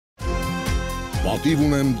Պատիվ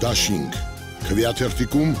ունեմ դաշինք,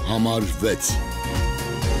 քվեաթերթիկում համար 6։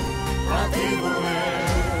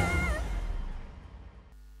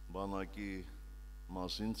 Բանակի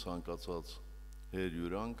մասին ցանկացած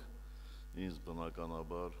հերյուրանք ինձ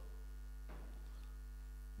բնականաբար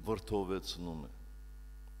վրդովեցնում է։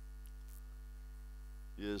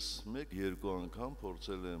 Ես մեկ-երկու անգամ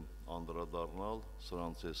փորձել եմ անդրադառնալ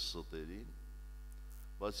սրանց այս ստերին,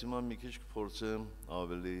 բայց հիմա մի քիչ կփորձեմ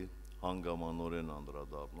ավելի հանգամանորեն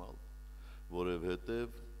անդրադառնալ,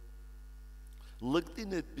 որովհետև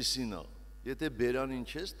լկտին այդպիսին է, եթե բերանին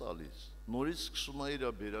չես տալիս, նորից սկսում է իր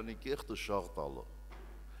բերանի կեղտը շաղ տալը։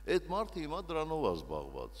 Այդ մարդը հիմա դրանով է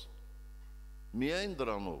զբաղված, միայն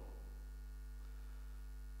դրանով։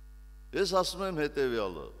 Ես ասում եմ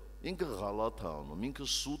հետևյալը, ինքը ղալաթ է անում, ինքը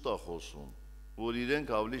սուտ է խոսում, որ իրենք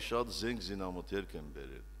ավելի շատ զենք զինամթերք են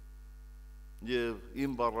բերել։ Եվ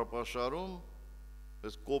իմ բառապաշարում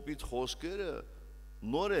այս կոպիտ խոսքերը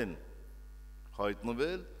նոր են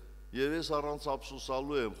հայտնվել եւ ես առանց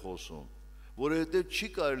ափսոսալու եմ խոսում, որովհետեւ չի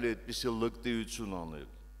կարելի այդպիսի լկտիություն անել։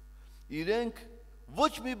 Իրենք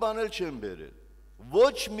ոչ մի բան էլ չեն բերել,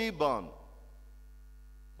 ոչ մի բան։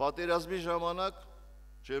 Պատերազմի ժամանակ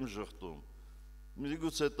չեմ ժխտում,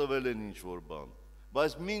 միգուցե տվել են ինչ-որ բան,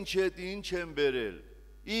 բայց մինչ այդ ինչ են բերել,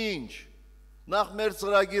 ինչ, նախ մեր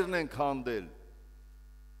ծրագիրն են քանդել,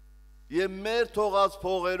 եւ մեր թողած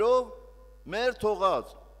փողերով, մեր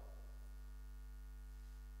թողած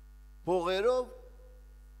փողերով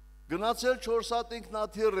գնացել 4 հատ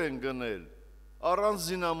ինքնաթիռ են գնել, առանց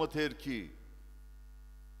զինամթերքի,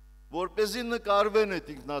 որպեսզի նկարվեն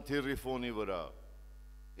այդ ինքնաթիռի ֆոնի վրա։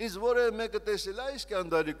 Ինձ որևէ մեկը տեսել է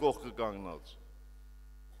Իսկանդարի կողքը կանգնած։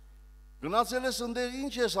 Գնացել ես ընդեղ,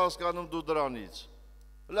 ինչ ես հասկանում դու դրանից։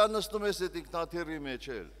 Հլա նստում ես այդ ինքնաթիռի մեջ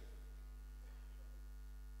էլ։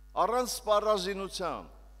 Առանց սպառազինության։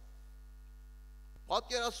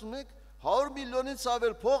 Պատկերացնում եք, 100 միլիոնից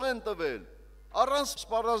ավել փող են տվել, առանց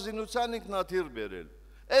սպառազինության ինքնաթիռ բերել։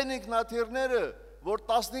 Այն ինքնաթիռները, որ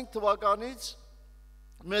 15 թվականից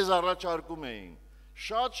մեզ առաջարկում էին,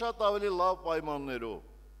 շատ ավելի լավ պայմաններով,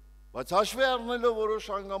 բայց հաշվի առնելով որոշ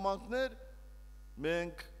հանգամանքներ,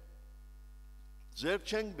 մենք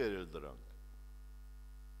ձեռք չենք բերել դրանք։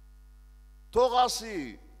 Թող ասի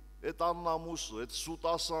այդ աննամուսը, այդ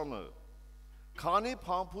սուտասանը, քանի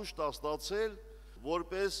փամփուշտ ստացել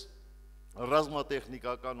որպես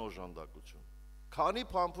ռազմատեխնիկական օժանդակություն, քանի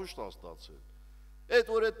փամփուշտ ստացել,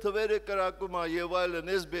 այդ որ այդ թվերը կրակում է եւ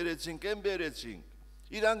այլն, ես բերեցինք, են բերեցինք,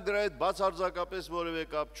 իրանք դրա հետ բացարձակապես որևէ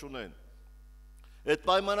կապ չունեն։ Այդ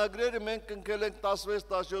պայմանագրերը մենք կնքել ենք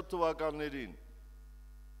 16-17 թվականներին,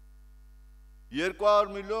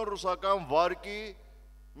 200 միլիոն ռուսական վարկի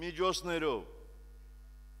միջոցներով։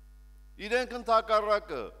 Իրենք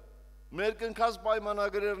ընդհակառակը մեր կնքած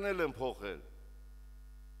պայմանագրերն էլ են փոխել։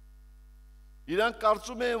 Իրանք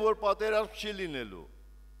կարծում էին, որ պատերազմ չի լինելու։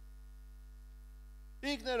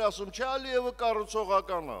 Ինքն էր ասում, չէ, Ալիևը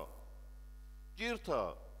կառուցողական է, կիրթ է։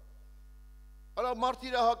 Արա մարդ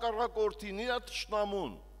իր հակառակորդին, իր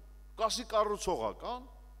թշնամուն, կասի կառուցողական։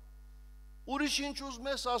 Ուրիշ ինչ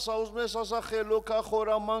ուզում ես ասա, խելոքա,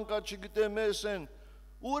 խորամանկ է, չգիտեմ ես են,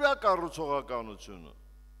 ուր է կառուցողականությունը։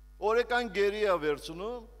 Օրեկան գերի է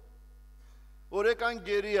վերցնում, օրեկան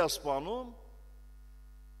գերի է սպանում,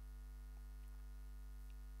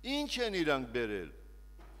 ինչ են իրանք բերել,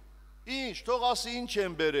 ինչ, թող ասի ինչ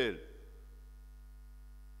են բերել,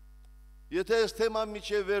 եթե ես թեման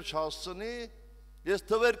միջև վերջ հասցնի, ես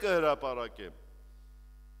թվեր կհրապարակեմ,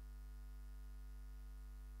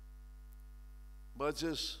 բայց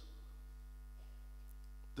ես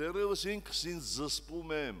դեռևս ինքս ինձ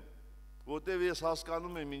զսպում եմ, որտև ես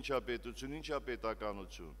հասկանում եմ ինչա պետություն, ինչա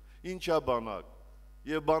պետականություն, ինչա բանակ,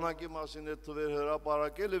 և բանակի մասին այդ թվեր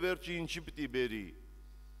հրապարակել է վերջի ինչի պիտի բերի։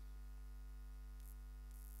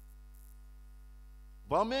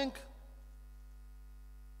 Բա մենք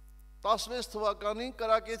 16 թվականին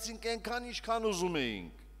կրակեցինք այնքան, ինչքան ուզում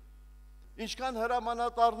էինք, ինչքան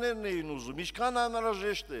հրամանատարներն էին ուզում, ինչքան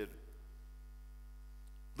անհրաժեշտ էր։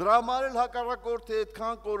 Դրա համար էլ հակառակորդը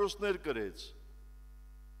այդքան կորուստներ կրեց։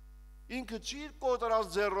 Ինքը չի իր կոտրած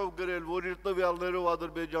ձեռով գրել, որ իր տվյալներով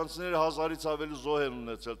ադրբեջանցիները 1000-ից ավելի զոհ են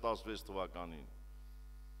ունեցել 16 թվականին։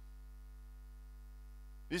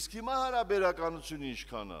 Իսկ հիմա հարաբերականությունը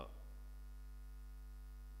ինչքան է։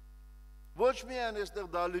 Ոչ միայն այստեղ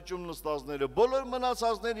դալիճում նստածները, բոլոր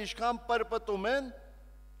մնացածները ինչքան պրպտում են,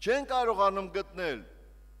 չեն կարողանում գտնել,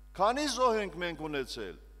 քանի զոհ ենք մենք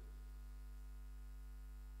ունեցել։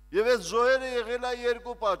 Եվ այդ զոհերը եղել է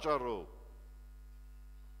երկու պատճառով։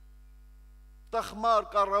 Տխմար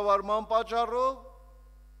կառավարման պատճառով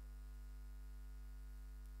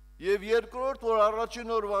Եվ երկրորդ, որ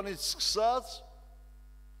առաջին օրվանից սկսած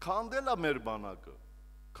քանդել է մեր բանակը,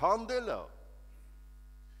 քանդել է։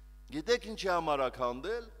 Գիտեք ինչի համար է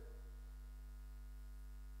քանդել։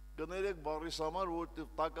 Կներեք բառիս համար,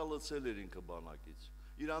 որտեղ տակա լցել էր ինքը բանակից։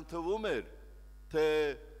 Իրան թվում էր, թե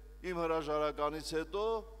իմ հրաժարականից հետո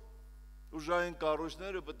ուժային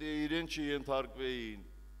կառույցները պետք է իրեն չենթարկվեին,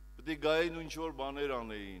 պետք է գային ու ինչ-որ բաներ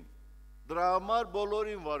անեին։ Դրա համար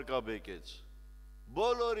բոլորին վարկաբեկեց,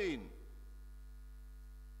 բոլորին։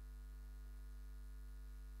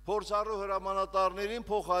 Փորձառու հրամանատարներին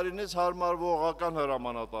փոխարինեց հարմարվողական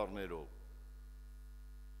հրամանատարներով։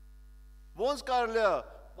 Ոնց կարելի է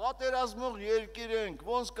պատերազմող երկիր ենք,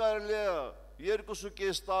 ոնց կարելի է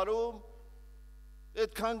 2.5 տարում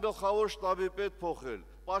այդքան գլխավոր շտաբի պետ փոխել,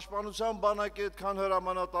 պաշտպանության բանակի այդքան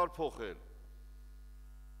հրամանատար փոխել։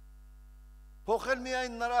 Փոխել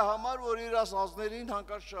միայն նրա համար, որ իր ասածներին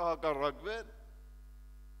հանկարծ չհակառակվեն։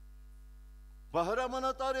 Բա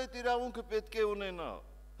հրամանատարը այդ իրավունքը պետք է ունենա։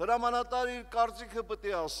 Հրամանատարը իր կարծիքը պետք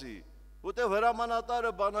է ասի, որտեղ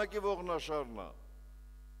հրամանատարը բանակի ողնաշարն է։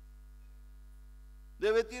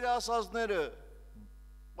 Եվ այդ իր ասածները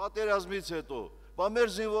պատերազմից հետո, բա մեր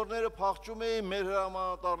զինվորները փախչում էին, մեր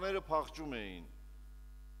հրամանատարները փախչում էին։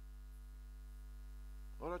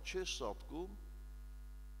 Արա չես սատկում։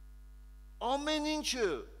 Ամեն ինչը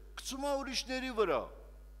գցում է ուրիշների վրա։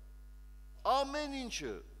 Ամեն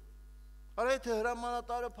ինչը։ Արա եթե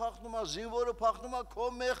հրամանատարը փախնում է, զինվորը փախնում է, քո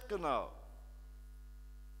մեղքն է։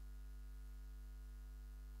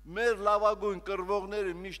 Մեր լավագույն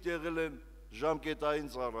կռվողները միշտ եղել են ժամկետային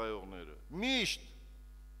ծառայողները, միշտ,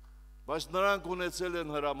 բայց նրանք ունեցել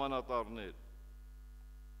են հրամանատարներ։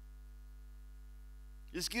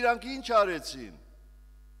 Իսկ իրանք ինչ արեցին։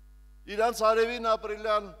 Իրանց արևին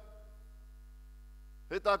ապրիլյան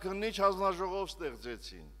հետաքննիչ հանձնաժողով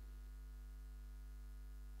ստեղծեցին։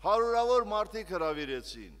 Հարյուրավոր մարդիկ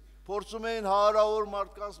հրավիրեցին, փորձում էին հարյուրավոր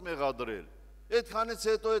մարդկանց մեղադրել։ Այդքանից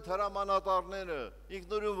հետո այդ հրամանատարները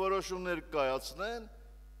ինքնուրույն որոշումներ կայացնեն,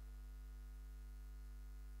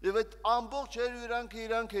 եւ այդ ամբողջ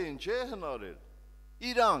իրանք էին, չէ՞ հնարել։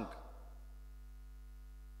 Իրանք։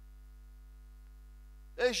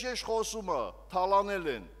 Էշ խոսում է, թալանել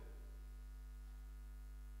են։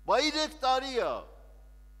 Բա 3 տարի է,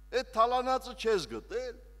 այդ թալանածը չես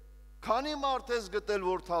գտել։ Քանի մարդ ես գտել,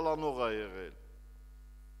 որ թալանող է եղել։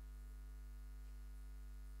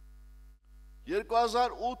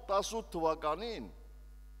 2008-18 թվականին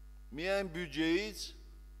միայն բյուջեից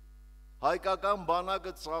Հայկական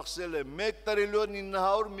բանակը ծախսել է 1 տրիլիոն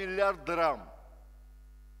 900 միլիարդ դրամ։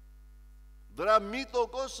 Դրա մի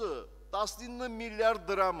տոկոսը 19 միլիարդ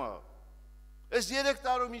դրամ է։ Այս 3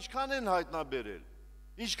 տարում ինչքան են հայտնաբերել,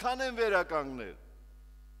 ինչքան են վերականգնել։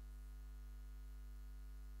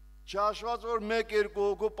 Չհաշված, որ 1-2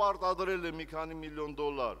 հոգու պարտադրել է մի քանի միլիոն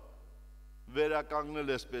դոլար,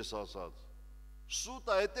 վերականգնել այսպես ասած։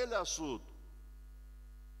 Սուտ է, էտել է սուտ։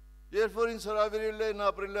 Երբ որ ինձ հրավիրել էին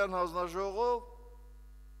ապրիլյան հանձնաժողով,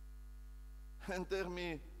 այնտեղ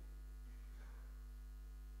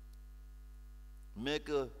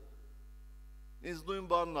մեկը ինձ նույն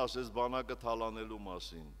բանն ասեց բանակը թալանելու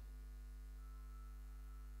մասին։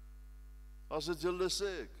 Ասեց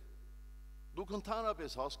լսեք, դուք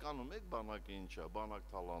ընդհանրապես հասկանում եք բանակը ինչ է, բանակ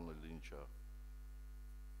թալանել ինչ է։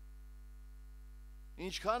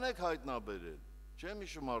 Ինչքան եք հայտնաբերել։ Չեմ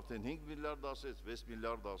հիշում արդեն 5 միլիարդ ասեց, 6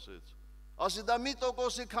 միլիարդ ասեց։ Ասի դա մի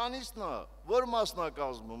տոկոսի քանիսն է, որ մասն է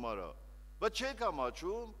կազմում արա։ Բայց չեք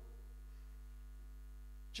ամաչում,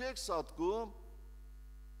 չեք սատկում։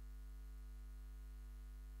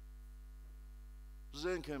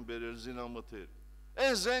 Զենք են բերել զինամթեր։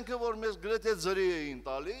 Այն զենքը, որ մեզ գրեթե ձրի էին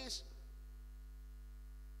տալիս,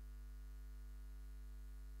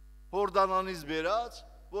 Հորդանանից բերած,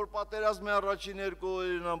 որ պատերազմի առաջին 2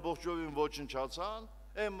 օրերին ամբողջովին ոչնչացան,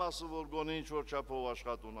 այն մասը, որ գոնե ինչ-որ չափով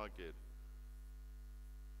աշխատունակ էր։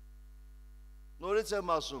 Նորից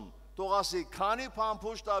եմ ասում, թող ասի, քանի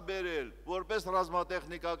փամփուշտ է բերել, որպես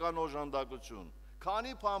ռազմատեխնիկական օժանդակություն,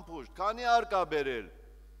 քանի փամփուշտ, քանի արկա բերել։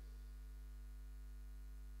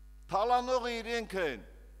 Թալանողը իրենք են,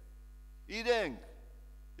 իրենք,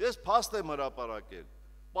 ես փաստ եմ հրապարակել,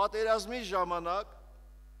 պատերազմի ժամանակ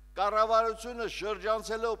կառավարությունը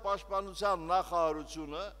շրջանցելով պաշտպանության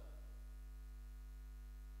նախարարությունը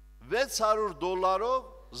 $600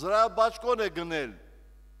 զրահաբաճկոն է գնել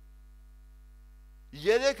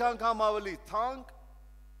 3 անգամ ավելի թանկ,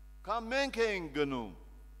 քան մենք էինք գնում։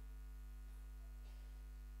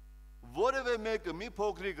 Որևէ մեկը մի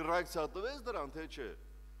փոքրիկ ռեակցիա տվեց դրան, թե չէ։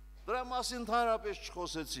 Դրա մասին ընդհանրապես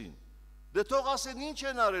չխոսեցին։ Դե թող ասեն ինչ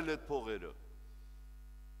են արել այդ փողերը։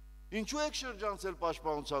 Ինչու եք շրջանցել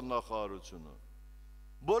պաշտպանության նախարարությունը։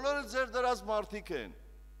 Բոլորը ձեր դրած մարդիկ են։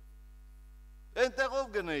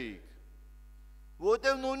 Այնտեղով գնեիք։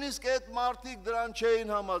 Որտեղ նույնիսկ այդ մարդիկ դրան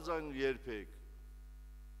չէին համաձայն երբեք։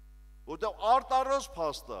 Որտեղ արտարոց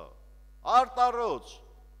փաստա, արտարոց։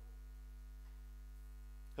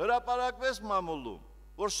 Հրապարակվեց մամուլում,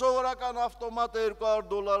 որ սովորական ավտոմատը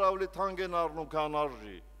 $200 ավելի թանկ են առնում, քան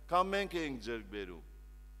արժի, քան մենք էինք ձեռք բերում։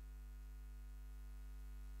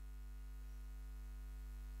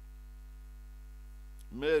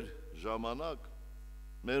 Մեր ժամանակ,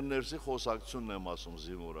 մեր ներսի խոսակցությունն եմ ասում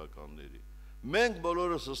զինվորականների։ Մենք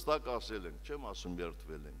բոլորս հստակ ասել ենք, չեմ ասում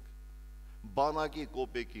երդվել ենք, բանակի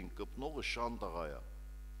կոպեկին կպնողը շան տղա է։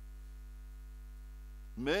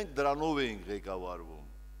 Մենք դրանով էինք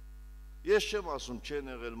ղեկավարվում։ Ես չեմ ասում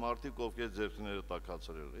չեն եղել մարդիկ, ովքեր ձեռքները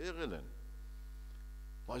տաքացրել, եղել են,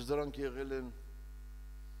 բայց դրանք եղել են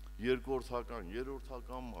երկրորդական,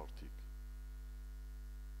 երրորդական մարդիկ։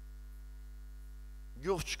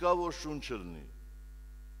 Գյուղ չկա, որ շունչ չլինի։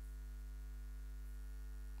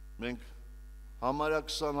 Մենք համարյա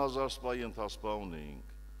 20,000 սպայի ընթասպա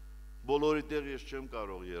ունեինք, բոլորի տեղ ես չեմ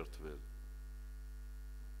կարող երդվել,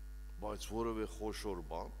 բայց որևէ խոշոր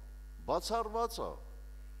բան, բացառված է,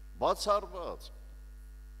 բացառված։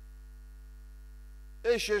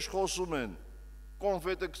 Էշ խոսում են,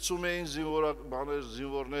 կոնֆետը գցում էին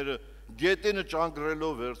զինվորները, գետինը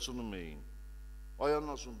ճանկրելով վերցնում էին։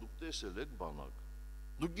 Այան ասում, դուք տեսել եք բանակ,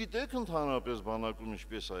 դուք գիտեք ընդհանրապես բանակում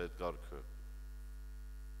ինչպես է այդ կարգը։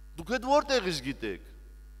 Դուք այդ որտեղից գիտեք։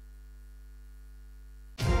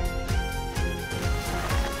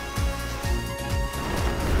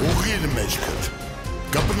 Ուղղիր մեջքդ,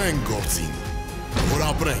 կպնենք գործին, որ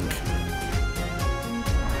ապրենք։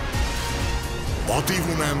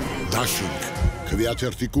 Պատիվ ունեմ դաշինք,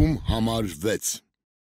 քվեաթերթիկում համար 6։